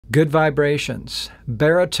Good vibrations.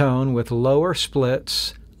 Baritone with lower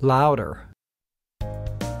splits, louder.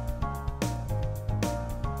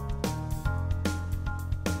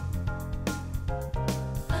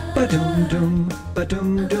 Ba-dum-dum,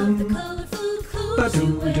 ba-dum-dum,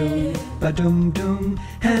 ba-dum-dum, ba-dum-dum,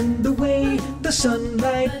 and the way the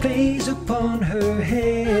sunlight plays upon her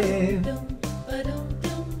hair.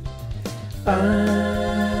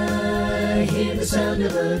 I hear the sound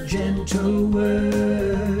of a gentle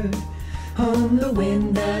word on the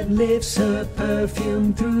wind that lifts her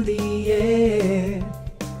perfume through the air.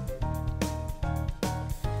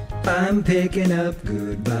 I'm picking up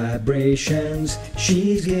good vibrations,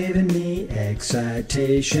 she's giving me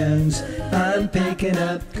excitations. I'm picking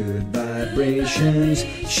up good vibrations,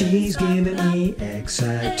 she's giving me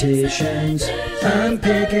excitations. I'm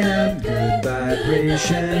picking up good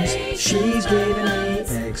vibrations, she's giving me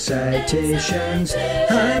excitations.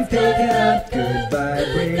 I'm picking up good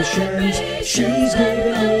vibrations, she's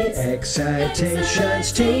giving me excitations.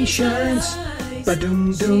 Stations,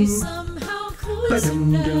 ba-dum-dum,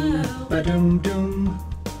 ba-dum-dum, ba-dum-dum,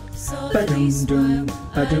 ba-dum-dum,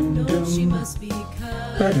 ba-dum-dum,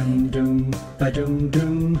 ba-dum-dum,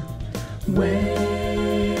 ba-dum-dum. When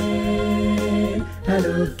I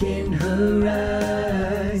look in her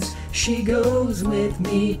eyes, she goes with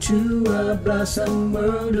me to a blossom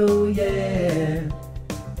world, oh yeah.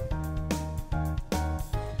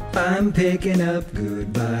 I'm picking up good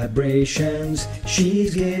vibrations,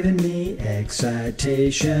 she's giving me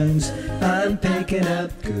excitations. I'm picking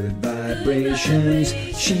up good vibrations,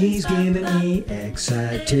 she's giving me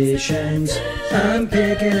excitations. I'm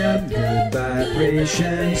picking up good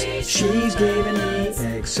vibrations, she's giving me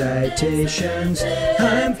excitations.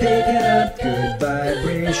 I'm picking up good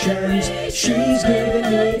vibrations, she's giving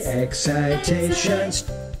me excitations.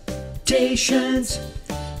 Stations,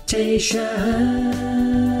 stations.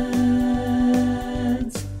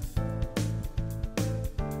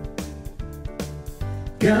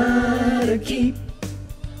 Gotta keep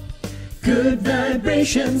good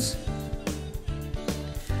vibrations.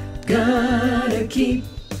 Gotta keep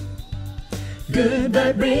good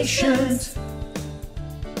vibrations.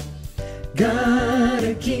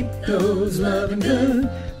 Gotta keep those loving good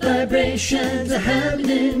vibrations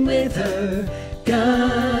happening with her.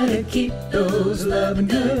 Gotta keep those loving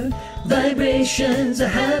good vibrations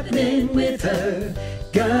happening with her.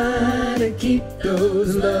 Gotta keep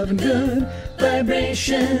those loving good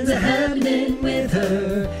vibrations happening with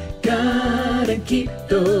her. Gotta keep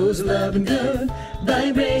those loving good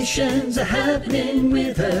vibrations happening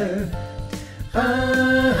with her.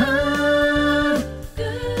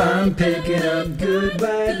 I'm picking up good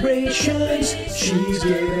vibrations, she's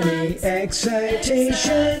giving me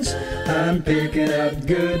excitations. I'm picking up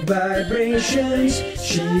good vibrations,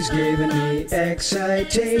 she's giving me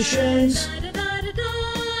excitations.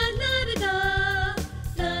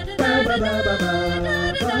 Ba ba ba ba ba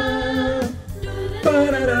ba, ba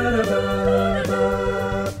da da da ba ba,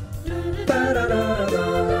 ba da da da ba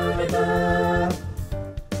ba.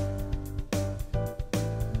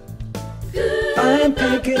 I'm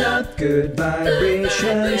picking up good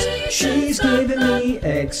vibrations, she's giving me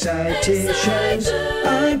excitations.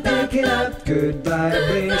 I'm picking up good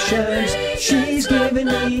vibrations, she's giving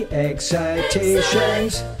me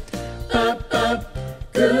excitations. Up, up,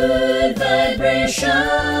 good vibrations,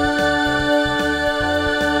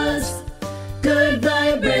 good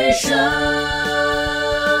vibrations.